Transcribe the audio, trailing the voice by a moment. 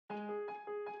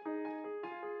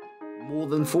More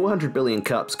than 400 billion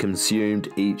cups consumed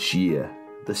each year.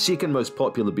 The second most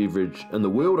popular beverage in the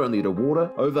world, only to water.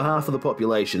 Over half of the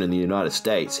population in the United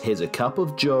States has a cup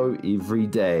of joe every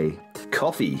day.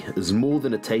 Coffee is more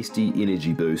than a tasty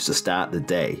energy boost to start the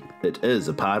day. It is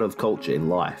a part of culture and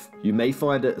life. You may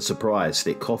find it a surprise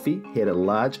that coffee had a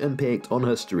large impact on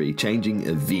history, changing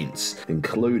events,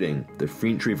 including the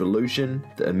French Revolution,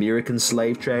 the American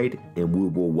slave trade, and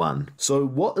World War I. So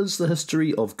what is the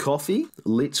history of coffee?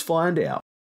 Let's find out.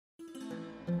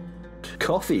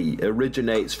 Coffee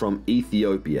originates from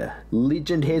Ethiopia.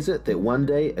 Legend has it that one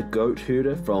day a goat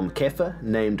herder from Kaffa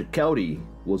named Kaudi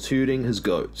was herding his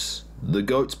goats. The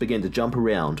goats began to jump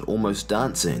around, almost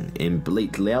dancing, and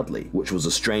bleat loudly, which was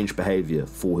a strange behaviour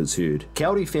for his herd.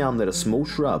 Kaudi found that a small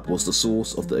shrub was the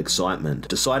source of the excitement.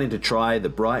 Deciding to try the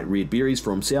bright red berries for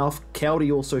himself,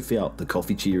 Kaudi also felt the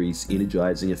coffee cherries'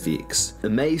 energising effects.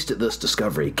 Amazed at this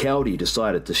discovery, Kaudi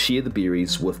decided to share the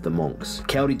berries with the monks.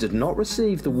 Kaudi did not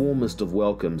receive the warmest of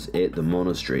welcomes at the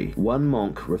monastery. One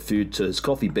monk referred to his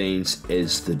coffee beans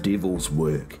as the devil's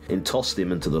work and tossed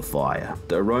them into the fire.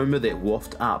 The aroma that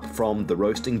wafted up from the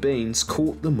roasting beans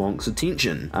caught the monk's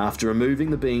attention. After removing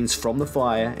the beans from the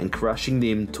fire and crushing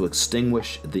them to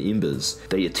extinguish the embers,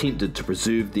 they attempted to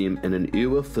preserve them in an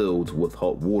ewer filled with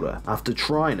hot water. After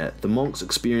trying it, the monks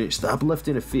experienced the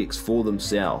uplifting effects for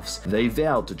themselves. They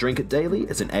vowed to drink it daily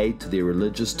as an aid to their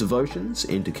religious devotions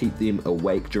and to keep them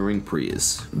awake during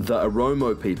prayers. The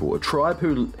Oromo people, a tribe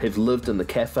who have lived in the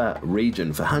Kaffa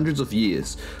region for hundreds of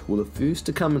years, were the first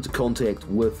to come into contact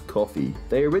with coffee.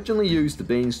 They originally used the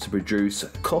beans to produce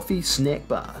coffee snack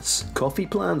bars. Coffee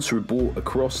plants were brought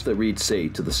across the Red Sea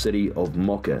to the city of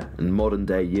Mocha in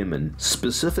modern-day Yemen,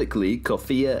 specifically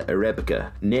Coffea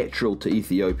arabica, natural to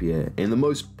Ethiopia and the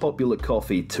most popular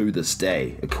coffee to this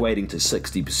day, equating to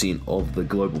 60% of the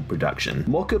global production.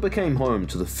 Mocha became home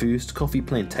to the first coffee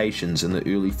plantations in the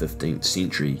early 15th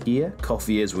century. Here,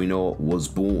 coffee as we know it was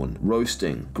born,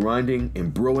 roasting, grinding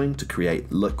and brewing to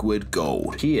create liquid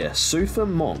gold. Here, Sufi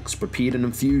monks prepared an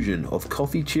infusion of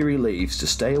coffee cherry leaves to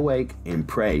stay awake and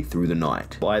pray through the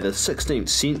night. By the 16th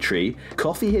century,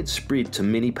 coffee had spread to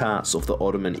many parts of the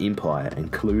Ottoman Empire,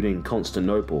 including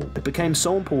Constantinople. It became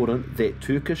so important that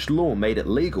Turkish law made it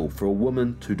legal for a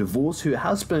woman to divorce her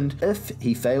husband if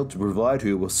he failed to provide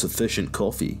her with sufficient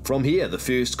coffee. From here, the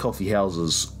first coffee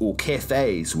houses, or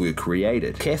cafes, were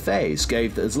created. Cafes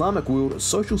gave the Islamic world a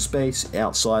social space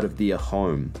outside of their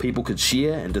home. People could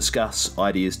share and discuss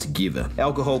ideas together.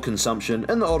 Alcohol consumption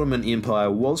in the Ottoman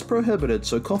Empire was prohibited,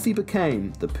 so coffee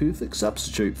became the perfect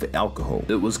substitute for alcohol.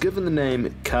 It was given the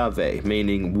name Kahve,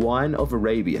 meaning wine of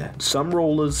Arabia. Some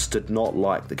rulers did not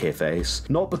like the cafes,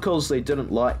 not because they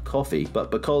didn't like coffee, but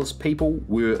because people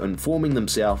were informing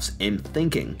themselves and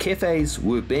thinking. Cafes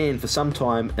were banned for some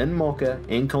time in Mocha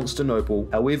and Constantinople,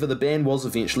 however the ban was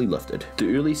eventually lifted.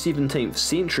 The early 17th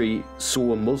century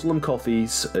saw Muslim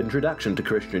coffee's introduction to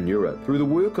Christian Europe. Through the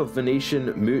work of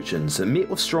Venetian merchants, it met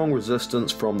with strong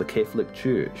resistance from the Catholic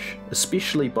Church,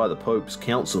 especially by the Pope's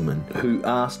councilmen, who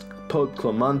asked Pope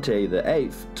Clemente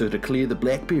VIII to declare the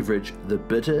black beverage the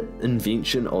bitter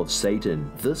invention of Satan.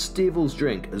 This devil's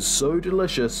drink is so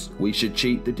delicious, we should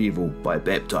cheat the devil by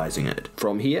baptizing it.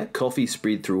 From here, coffee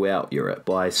spread throughout Europe.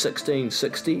 By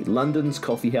 1660, London's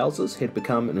coffee houses had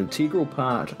become an integral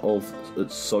part of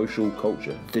its social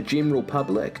culture. The general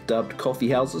public dubbed coffee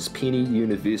houses penny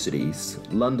universities.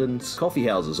 London's coffee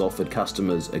houses offered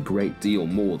customers a great deal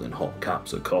more than hot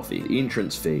cups of coffee. The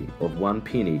entrance fee of 1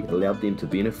 penny allowed them to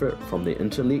benefit from the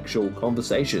intellectual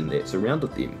conversation that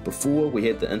surrounded them. Before we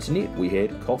had the internet, we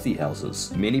had coffee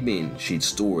houses. Many men shared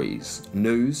stories,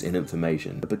 news and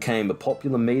information. It became a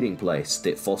popular meeting place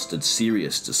that fostered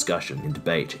serious discussion and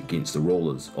debate against the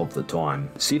rulers of the time.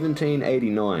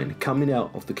 1789, coming out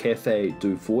of the Café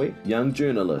du Foy, young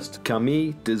journalist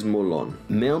Camille Desmoulins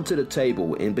mounted a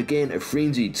table and began a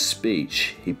frenzied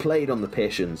speech. He played on the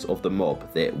passions of the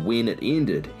mob that when it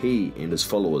ended, he and his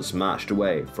followers marched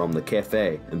away from the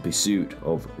café in pursuit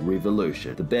of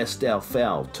revolution. The Bastille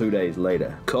fell 2 days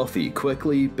later. Coffee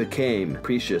quickly became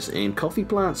precious and coffee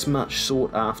plants much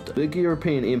sought after. Big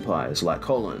European empires like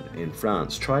Holland and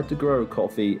France tried to grow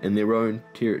coffee in their own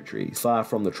territories, far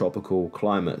from the tropical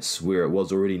climates where it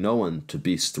was already known to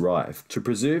best thrive. To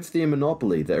preserve their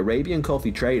monopoly, the Arabian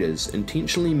coffee traders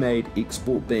intentionally made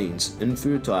export beans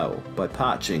infertile by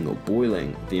parching or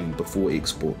boiling them before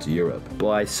export to Europe.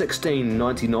 By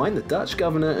 1699, the Dutch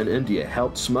governor in India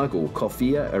helped smuggle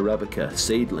Coffea arabica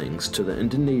seedlings to the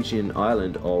Indonesian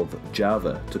island of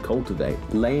Java to cultivate,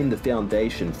 laying the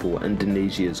foundation for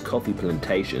Indonesia's coffee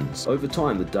plantations. Over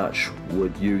time, the Dutch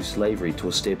would use slavery to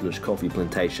establish coffee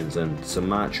plantations in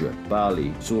Sumatra, Bali,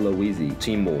 Sulawesi,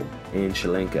 Timor, and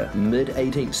Sri Lanka.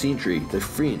 Mid-18th century, the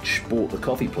French bought the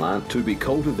coffee plant to be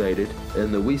cultivated in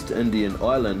the West Indian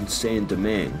island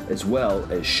Saint-Domingue, as well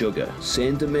as sugar.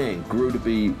 Saint-Domingue grew to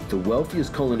be the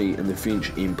wealthiest colony in the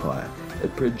French Empire.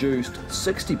 It produced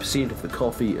 60% of the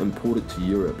coffee imported to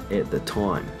Europe at the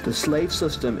time. The slave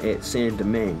system at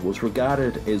Saint-Domingue was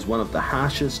regarded as one of the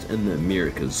harshest in the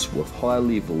Americas, with high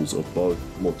levels of both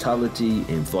mortality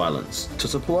and violence. To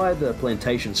supply the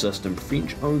plantation system,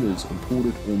 French owners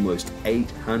imported almost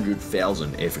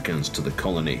 800,000 Africans to the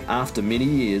colony. After many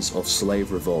years of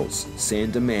slave revolts,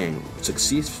 Saint-Domingue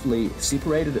successfully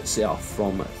separated itself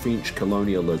from French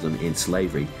colonialism and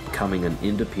slavery, becoming an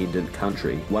independent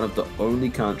country, one of the only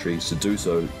countries to do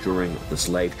so during the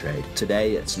slave trade.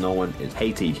 Today it's known as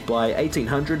Haiti. By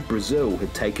 1800, Brazil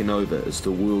had taken over as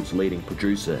the world's leading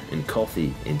producer in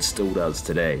coffee and still does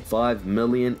today. 5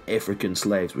 million African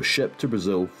slaves were shipped to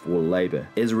Brazil for labor.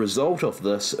 As a result of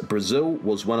this, Brazil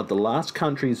was one of the last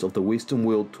countries of the Western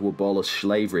world to abolish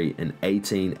slavery in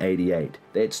 1888.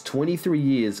 That's 23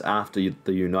 years after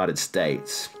the United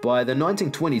States. By the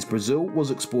 1920s, Brazil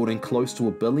was exporting close to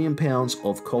 £1 billion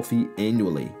of coffee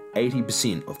annually,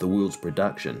 80% of the world's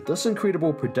production. This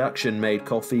incredible production made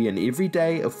coffee an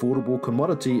everyday, affordable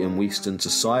commodity in Western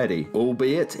society,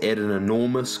 albeit at an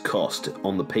enormous cost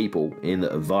on the people and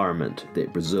the environment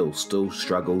that Brazil still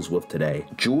struggles with today.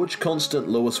 George Constant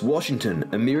Lewis Washington,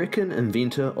 American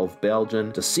inventor of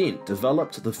Belgian descent,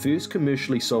 developed the first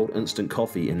commercially sold instant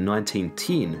coffee in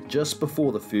 1910, just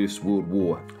before the First World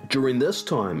War. During this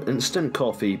time, instant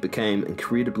coffee became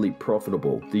incredibly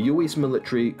profitable. The US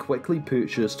military quickly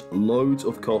purchased loads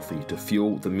of coffee to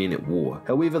fuel the men at war.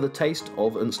 However, the taste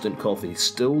of instant coffee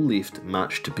still left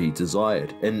much to be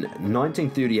desired. In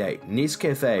 1938,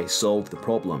 Nescafe solved the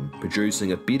problem,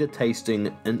 producing a better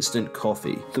tasting instant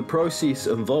coffee. The process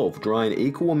involved drying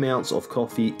equal amounts of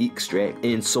coffee extract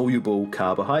and soluble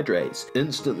carbohydrates,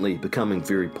 instantly becoming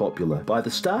very popular. By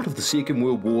the start of the Second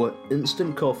World War,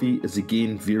 instant coffee is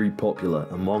again very popular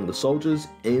among the soldiers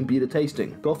and better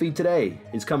tasting. Coffee today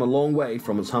has come a long way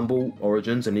from its humble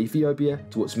origins in Ethiopia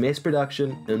to its mass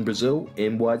production in Brazil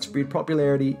and widespread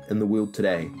popularity in the world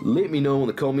today. Let me know in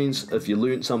the comments if you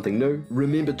learned something new.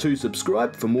 Remember to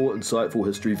subscribe for more insightful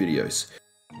history videos.